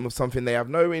convince them of something they have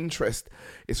no interest.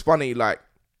 It's funny, like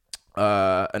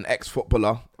an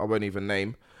ex-footballer, I won't even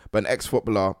name, but an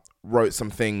ex-footballer wrote some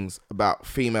things about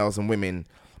females and women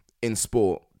in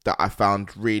sport that I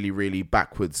found really, really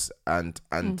backwards and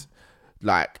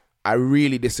like, I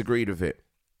really disagreed with it.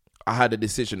 I had a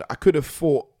decision. I could have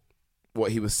fought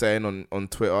what he was saying on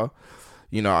Twitter.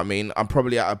 You know what I mean? I'm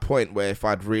probably at a point where if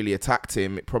I'd really attacked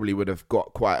him, it probably would have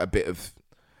got quite a bit of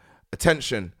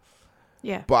attention.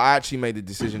 Yeah. But I actually made the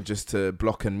decision just to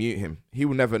block and mute him. He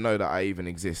will never know that I even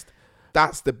exist.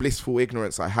 That's the blissful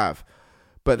ignorance I have.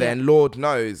 But then Lord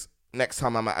knows, next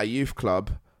time I'm at a youth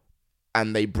club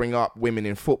and they bring up women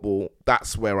in football,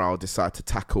 that's where I'll decide to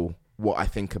tackle what I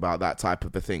think about that type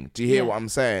of a thing. Do you hear what I'm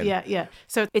saying? Yeah.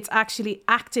 So it's actually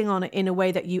acting on it in a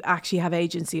way that you actually have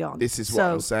agency on. This is what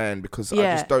I'm saying, because I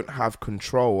just don't have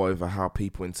control over how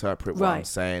people interpret what I'm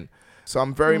saying. So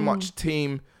I'm very much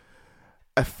team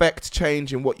affect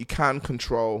change in what you can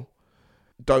control.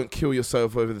 Don't kill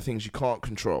yourself over the things you can't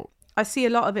control. I see a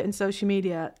lot of it in social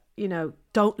media,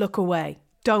 don't look away.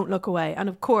 Don't look away. And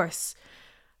of course,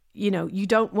 you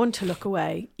don't want to look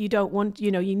away. You don't want,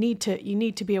 you need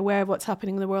to be aware of what's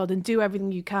happening in the world and do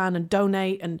everything you can and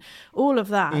donate and all of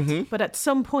that. Mm-hmm. But at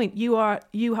some point you are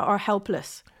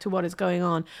helpless to what is going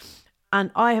on.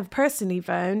 And I have personally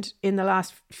found in the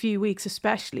last few weeks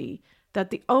especially that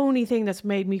the only thing that's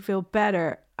made me feel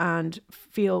better and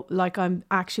feel like I'm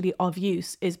actually of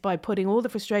use is by putting all the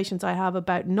frustrations I have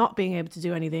about not being able to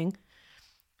do anything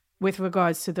with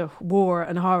regards to the war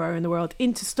and horror in the world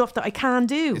into stuff that I can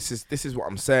do. This is what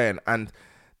I'm saying. And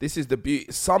this is the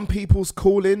beauty. Some people's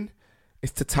calling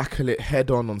is to tackle it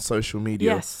head on social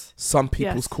media. Yes. Some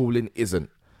people's calling isn't.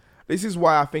 This is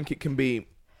why I think it can be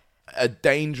a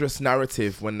dangerous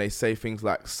narrative when they say things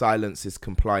like silence is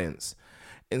compliance.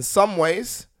 In some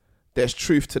ways, there's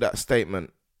truth to that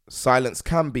statement. Silence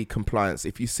can be compliance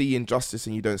if you see injustice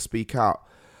and you don't speak out.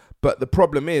 But the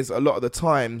problem is, a lot of the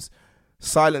times,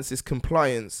 silence is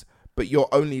compliance, but you're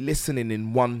only listening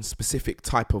in one specific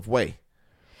type of way.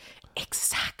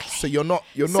 Exactly. So you're not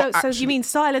actually... So you mean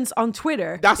silence on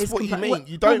Twitter? That's what you mean.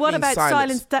 You don't what mean about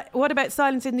silence. What about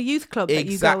silence in the youth club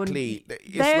Exactly. that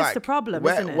you go and... There's the problem,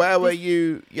 isn't it? Where were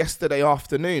you yesterday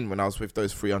afternoon when I was with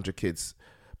those 300 kids?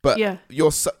 But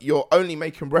you're only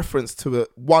making reference to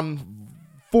one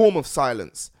form of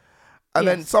silence. And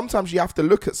then sometimes you have to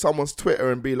look at someone's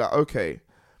Twitter and be like, okay,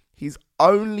 he's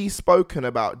only spoken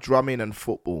about drumming and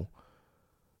football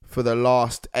for the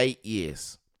last 8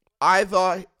 years.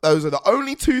 Either those are the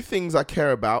only two things I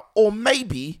care about, or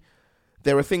maybe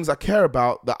there are things I care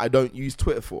about that I don't use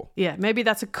Twitter for. Yeah, maybe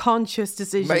that's a conscious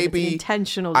decision. Maybe it's an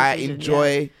intentional decision. I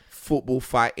enjoy football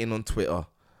fighting on Twitter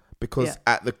because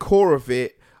at the core of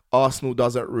it, Arsenal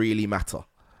doesn't really matter.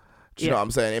 Do you know what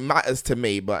I'm saying? It matters to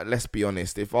me, but let's be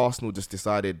honest. If Arsenal just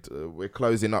decided we're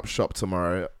closing up shop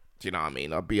tomorrow, do you know what I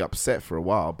mean? I'd be upset for a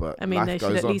while, but I mean, they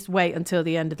should at least wait until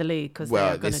the end of the league because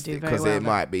they're going to do very well. Because it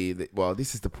might be...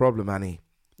 this is the problem, Annie.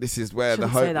 This is where the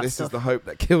hope... This is the hope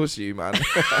that kills you, man.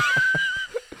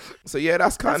 So yeah,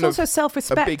 that's also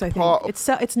self-respect. A big I think part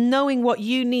it's knowing what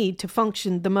you need to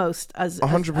function the most as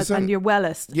 100%, and your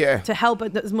wellest. Yeah. To help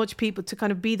as much people to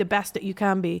kind of be the best that you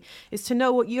can be is to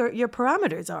know what your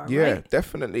parameters are. Yeah, right?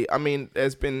 Definitely. I mean,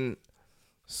 there's been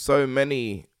so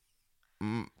many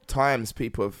times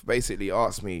people have basically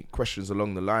asked me questions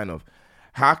along the line of,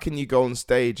 how can you go on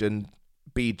stage and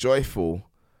be joyful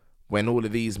when all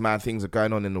of these mad things are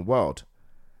going on in the world?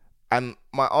 And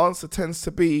my answer tends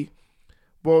to be,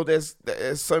 well, there's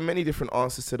so many different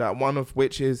answers to that. One of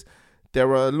which is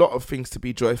there are a lot of things to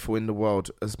be joyful in the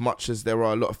world, as much as there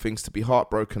are a lot of things to be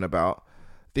heartbroken about.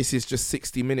 This is just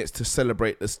 60 minutes to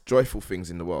celebrate the joyful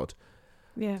things in the world.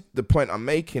 Yeah. The point I'm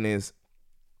making is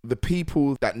the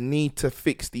people that need to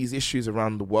fix these issues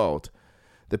around the world,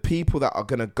 the people that are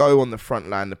going to go on the front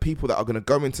line, the people that are going to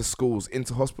go into schools,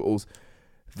 into hospitals,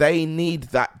 they need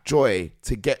that joy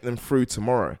to get them through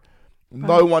tomorrow.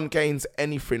 No one gains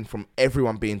anything from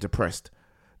everyone being depressed.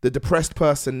 The depressed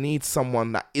person needs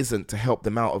someone that isn't to help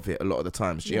them out of it a lot of the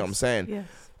times. Do you know what I'm saying? Yes.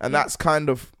 And that's kind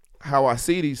of how I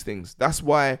see these things. That's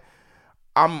why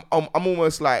I'm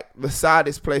almost like the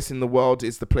saddest place in the world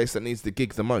is the place that needs the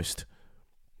gig the most.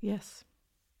 Yes.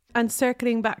 And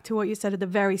circling back to what you said at the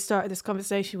very start of this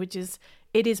conversation, which is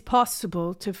it is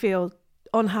possible to feel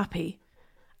unhappy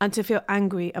and to feel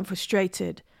angry and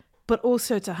frustrated, but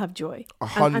also to have joy.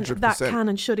 100%. And that can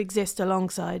and should exist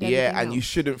alongside everything and else. you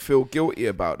shouldn't feel guilty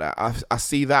about that. I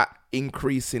see that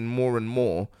increasing more and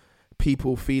more,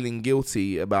 people feeling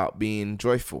guilty about being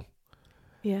joyful.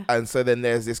 Yeah. And so then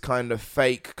there's this kind of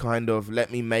fake kind of let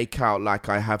me make out like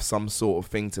I have some sort of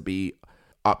thing to be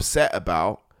upset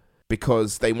about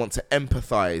because they want to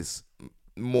empathize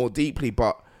more deeply.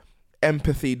 But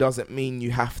empathy doesn't mean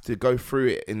you have to go through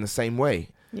it in the same way.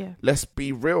 Yeah. Let's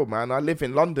be real, man. I live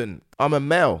in London. I'm a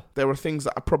male. There are things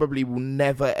that I probably will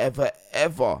never, ever,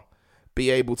 ever be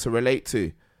able to relate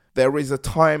to. There is a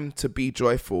time to be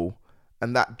joyful,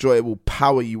 and that joy will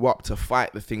power you up to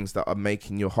fight the things that are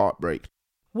making your heart break.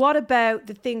 What about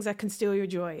the things that can steal your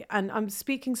joy? And I'm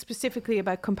speaking specifically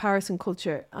about comparison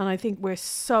culture. And I think we're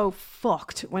so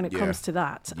fucked when it comes to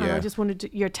that. And I just wanted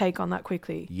your take on that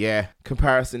quickly. Yeah.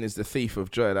 Comparison is the thief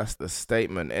of joy. That's the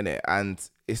statement, innit? And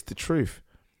it's the truth.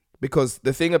 Because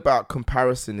the thing about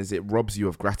comparison is it robs you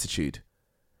of gratitude.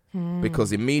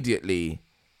 Because immediately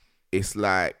it's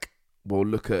like, well,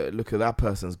 look at that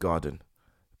person's garden.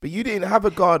 But you didn't have a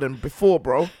garden before,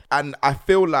 bro. And I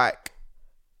feel like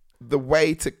the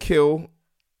way to kill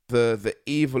the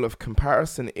evil of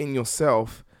comparison in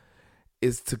yourself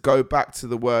is to go back to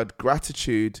the word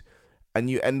gratitude, and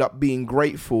you end up being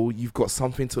grateful. You've got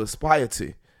something to aspire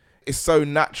to. It's so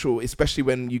natural, especially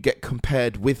when you get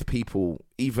compared with people,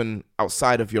 even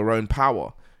outside of your own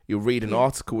power. You'll read an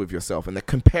article with yourself and they're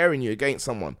comparing you against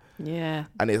someone. Yeah.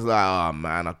 And it's like, oh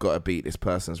man, I've got to beat this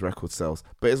person's record sales.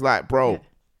 But it's like, bro,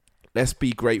 let's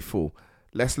be grateful.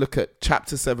 Let's look at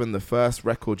Chapter 7, the first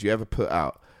record you ever put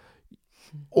out.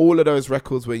 All of those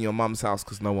records were in your mum's house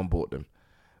because no one bought them.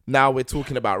 Now we're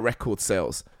talking about record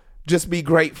sales. Just be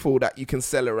grateful that you can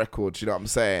sell a record, you know what I'm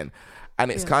saying? And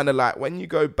it's kind of like when you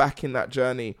go back in that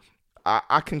journey,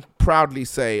 I can proudly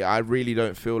say I really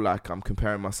don't feel like I'm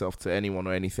comparing myself to anyone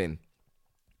or anything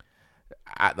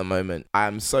at the moment.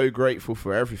 I'm so grateful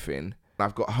for everything.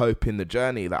 I've got hope in the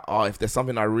journey that, if there's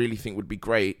something I really think would be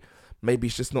great, maybe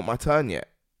it's just not my turn yet.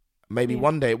 Maybe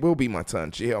one day it will be my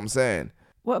turn. Do you hear what I'm saying?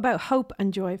 What about hope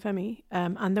and joy, Femi,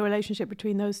 and the relationship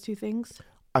between those two things?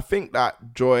 I think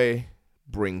that joy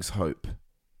brings hope.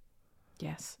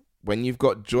 Yes. When you've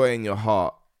got joy in your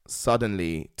heart,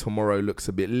 suddenly tomorrow looks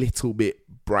little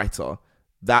bit brighter.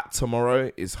 That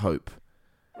tomorrow is hope.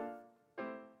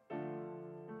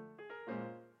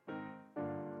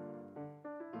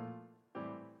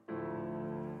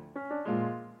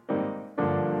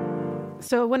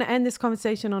 So I want to end this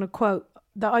conversation on a quote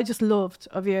that I just loved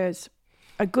of yours.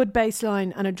 A good bass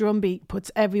line and a drum beat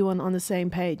puts everyone on the same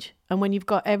page. And when you've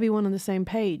got everyone on the same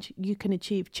page, you can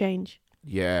achieve change.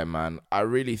 Yeah, man. I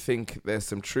really think there's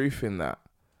some truth in that.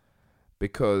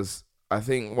 Because I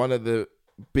think one of the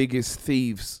biggest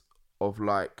thieves of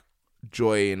like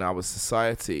joy in our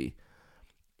society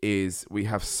is we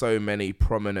have so many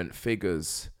prominent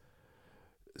figures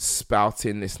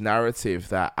spouting this narrative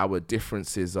that our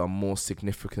differences are more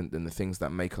significant than the things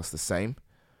that make us the same.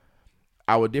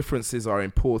 Our differences are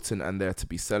important and they're to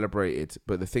be celebrated,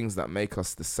 but the things that make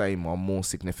us the same are more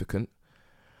significant.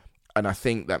 And I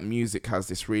think that music has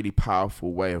this really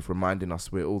powerful way of reminding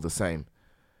us we're all the same.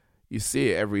 You see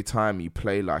it every time you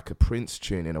play like a Prince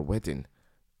tune in a wedding.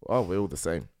 Oh, we're all the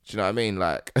same. Do you know what I mean?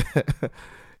 Like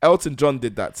Elton John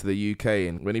did that to the UK,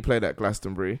 and when he played at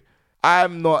Glastonbury,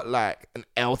 I'm not like an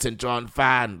Elton John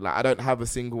fan. Like I don't have a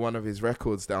single one of his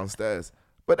records downstairs.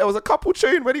 But there was a couple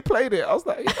tune when he played it. I was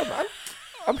like, yeah, man,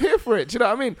 I'm here for it. Do you know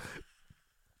what I mean?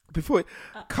 Before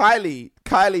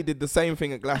Kylie did the same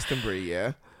thing at Glastonbury,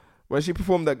 yeah? When she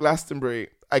performed at Glastonbury,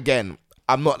 again,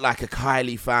 I'm not like a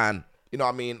Kylie fan. You know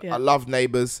what I mean? Yeah. I love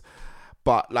Neighbours.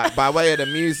 But like by way of the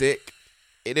music,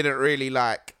 it didn't really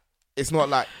like, it's not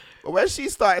like, but when she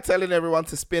started telling everyone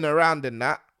to spin around and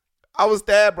that, I was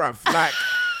there, bruv. Like,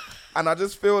 and I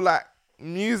just feel like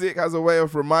music has a way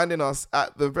of reminding us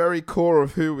at the very core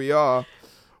of who we are,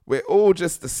 we're all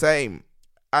just the same.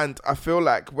 And I feel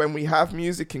like when we have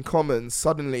music in common,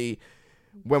 suddenly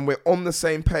when we're on the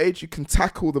same page, you can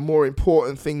tackle the more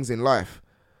important things in life.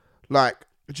 Like,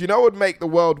 do you know what would make the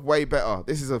world way better?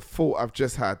 This is a thought I've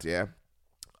just had, yeah?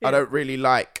 I don't really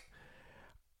like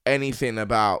anything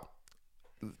about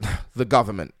the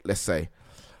government, let's say.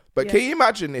 But can you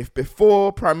imagine if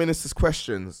before Prime Minister's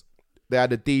questions, they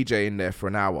had a DJ in there for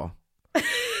an hour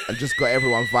and just got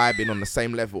everyone vibing on the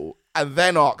same level and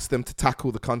then asked them to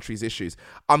tackle the country's issues?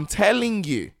 I'm telling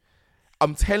you,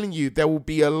 there will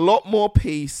be a lot more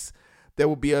peace. There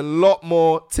will be a lot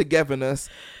more togetherness.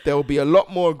 There will be a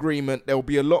lot more agreement. There will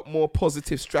be a lot more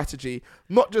positive strategy,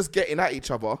 not just getting at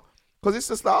each other. Because it's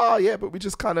just like, but we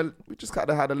just kind of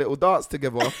had a little dance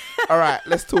together. All right,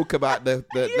 let's talk about the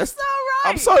You're so right.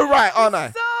 I'm so right, aren't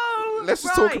I? So let's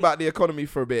just talk about the economy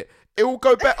for a bit. It will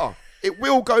go better. It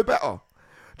will go better.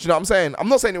 Do you know what I'm saying? I'm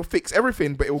not saying it'll fix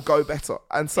everything, but it will go better.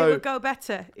 And so it will go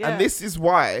better. Yeah. And this is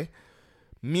why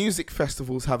music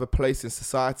festivals have a place in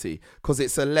society, because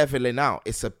it's a leveling out.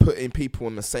 It's a putting people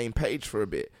on the same page for a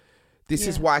bit. This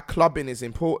is why clubbing is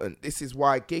important. This is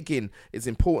why gigging is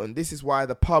important. This is why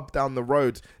the pub down the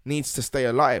road needs to stay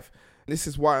alive. This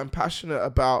is why I'm passionate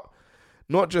about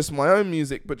not just my own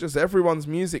music, but just everyone's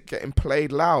music getting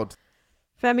played loud.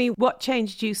 Femi, what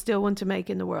change do you still want to make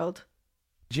in the world?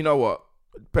 Do you know what?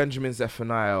 Benjamin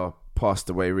Zephaniah passed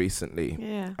away recently.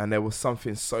 Yeah. And there was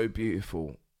something so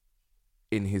beautiful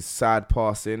in his sad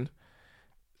passing.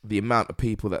 The amount of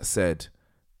people that said,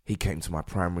 he came to my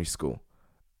primary school.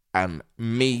 And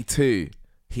me too.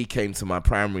 He came to my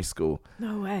primary school.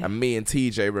 No way. And me and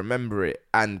TJ remember it.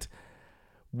 And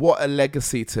what a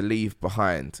legacy to leave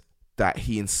behind, that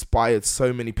he inspired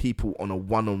so many people on a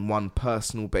one-on-one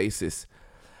personal basis.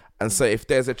 And so if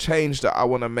there's a change that I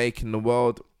want to make in the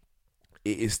world,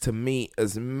 it is to meet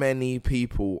as many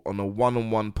people on a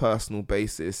one-on-one personal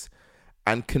basis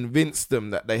and convince them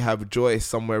that they have joy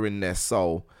somewhere in their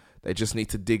soul. They just need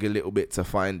to dig a little bit to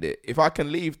find it. If I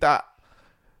can leave that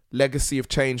legacy of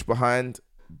change behind,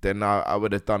 then I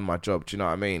would have done my job. Do you know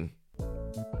what I mean?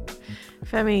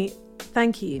 Femi,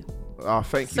 thank you. Oh,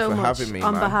 thank you so for much having me,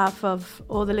 on man. behalf of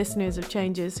all the listeners of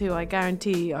Changes, who I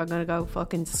guarantee are going to go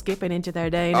fucking skipping into their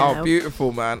day now. Oh,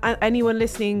 beautiful, man. And anyone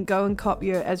listening, go and cop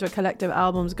your Ezra Collective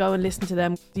albums. Go and listen to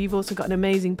them. You've also got an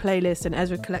amazing playlist, an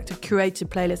Ezra Collective curated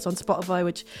playlist on Spotify,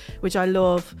 which I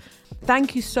love.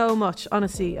 Thank you so much.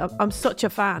 Honestly, I'm such a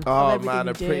fan. Oh, of everything man,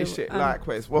 you do. appreciate it.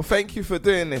 Likewise. Well, thank you for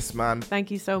doing this, man.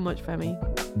 Thank you so much, Femi.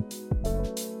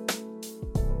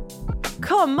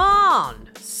 Come on!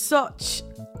 Such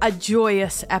a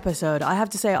joyous episode. I have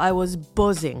to say, I was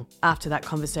buzzing after that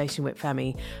conversation with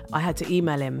Femi. I had to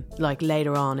email him like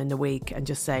later on in the week and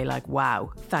just say like,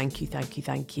 wow, thank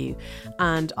you.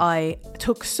 And I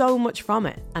took so much from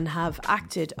it and have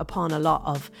acted upon a lot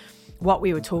of what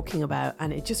we were talking about.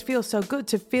 And it just feels so good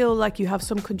to feel like you have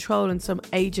some control and some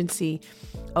agency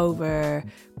over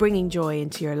bringing joy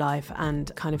into your life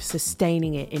and kind of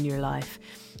sustaining it in your life.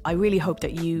 I really hope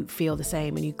that you feel the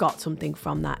same and you got something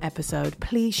from that episode.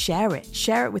 Please share it.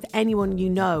 Share it with anyone you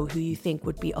know who you think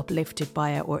would be uplifted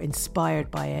by it or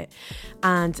inspired by it.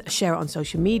 And share it on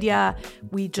social media.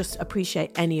 We just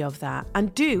appreciate any of that.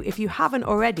 And do, if you haven't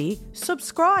already,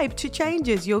 subscribe to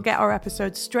Changes. You'll get our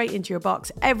episodes straight into your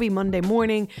box every Monday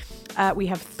morning. We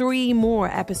have 3 more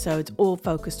episodes all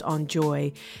focused on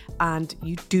joy. And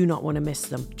you do not want to miss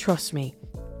them. Trust me.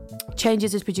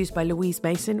 Changes is produced by Louise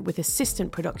Mason with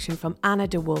assistant production from Anna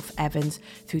DeWolf Evans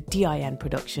through DIN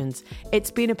Productions.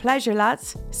 It's been a pleasure,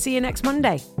 lads. See you next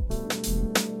Monday.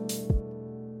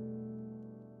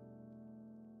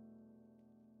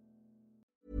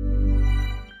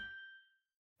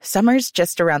 Summer's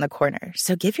just around the corner,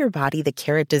 so give your body the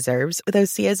care it deserves with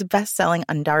Osea's best-selling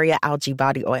Undaria Algae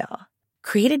Body Oil.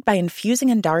 Created by infusing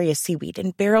Undaria seaweed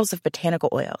in barrels of botanical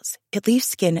oils, it leaves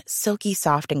skin silky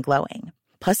soft and glowing.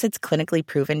 Plus, it's clinically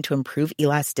proven to improve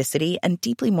elasticity and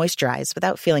deeply moisturize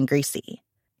without feeling greasy.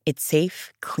 It's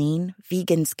safe, clean,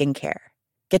 vegan skincare.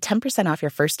 Get 10% off your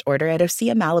first order at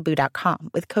OseaMalibu.com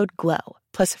with code GLOW,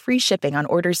 plus free shipping on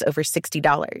orders over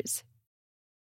 $60.